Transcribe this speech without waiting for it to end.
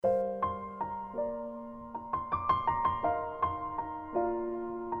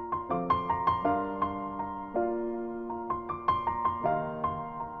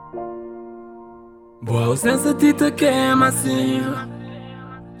Boa ausência de te queima assim.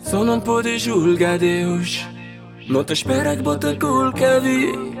 Só não pode julgar Deus. Não te espera que bota cool que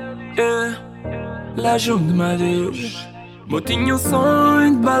vi. Lá junto de Deus. Eu tinha um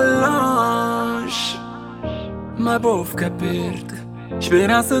sonho de balões, mas vou ficar perto.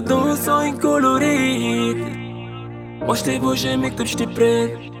 Esperança de um sonho colorido. Mostrei hoje amigo que tu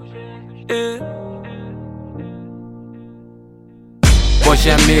preto. Hoje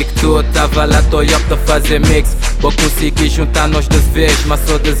amigo, tu tava lá, tô eu pra fazer mix. Vou conseguir juntar nós 2 vezes, mas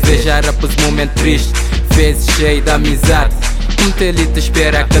só 2 vezes já era pros momentos tristes. Vezes cheio de amizade. Ele te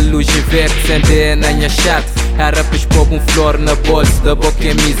espera que a luz verde acender na minha chat. Era pra expor flor na bolsa, da boca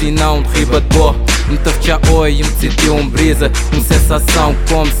é misa e não de riba de boa. Me teve já oi e me sentiu brisa. Uma sensação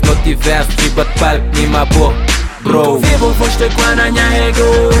como se não tivesse riba de palco nem uma boa. Bro, tu vivo foste quando a minha ego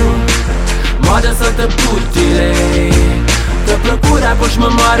moda só te putilei. Te procura pois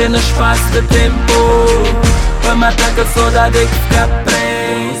memória no espaço de tempo, para matar que a saudade que fica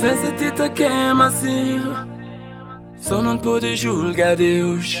preso. Ausência de te queima assim. Só não pode julgar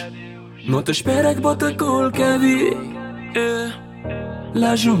Deus. Não te espera que bota cool que vi.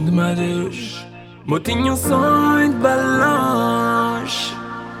 Lá junto de Deus. Eu tinha um sonho de balões,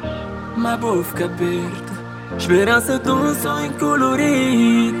 mas vou ficar perto. Esperança de um sonho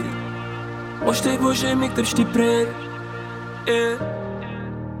colorido. Mostrei hoje amigo que te preto.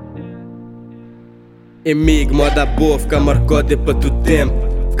 Amigo, moda boa, fica marcada para tu tempo.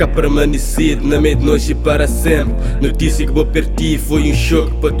 Ficar permanecido na mente hoje e para sempre. Notícia que vou perder foi um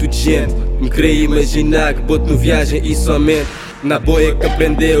choque para toda gente. Me queria imaginar que boto no viagem e somente na boia que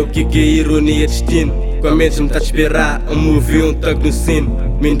aprendeu que é ironia destino. Com a mente me tá a esperar, a mover um toque no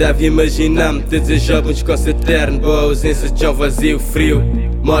sino. Me dava imaginar-me te desejar um descanso eterno. Boa ausência de chão vazio, frio,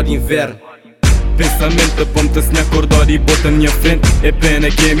 modo inverno. Pensamento aponta-se na corredor e bota na minha frente. É pena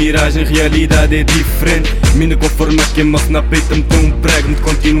que a miragem, realidade é diferente. Me conforma que emoção na peita me tem um prego. Me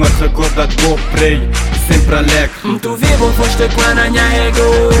continuar recordado, vou prei, sempre alegre. Tu vivo foste quando a minha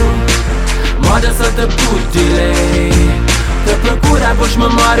ego moda só te putilei. Te procura pois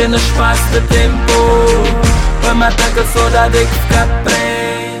memória no espaço de tempo, para matar que a saudade que fica preso.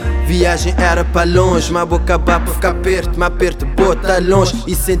 Viagem era para longe, mas vou acabar por ficar perto. Me aperto, bota longe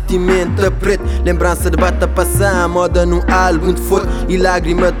e sentimento preto. Lembrança de bata passar, moda num álbum de foto e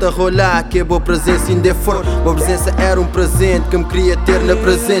lágrima te rolar, que é boa presença ainda é forte. Boa presença era um presente que me queria ter na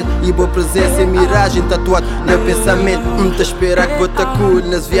presente. E boa presença é miragem tatuado no pensamento. Te espera que bota cool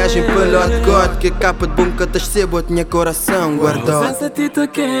nas viagens pelo God. Que capa de bom que te recebo, eu tinha coração guardado. Ausência de te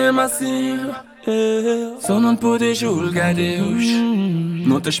queima assim. Só não pode julgar Deus.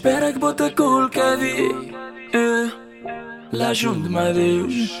 Não te espera que bota cool que vi. Lá junto de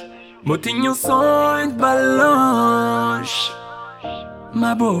Deus. Eu tinha um sonho de balões,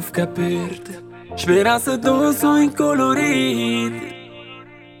 mas vou ficar perto. Esperança de um sonho colorido.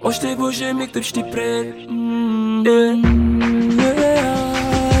 Mostrei hoje amigo que te preto.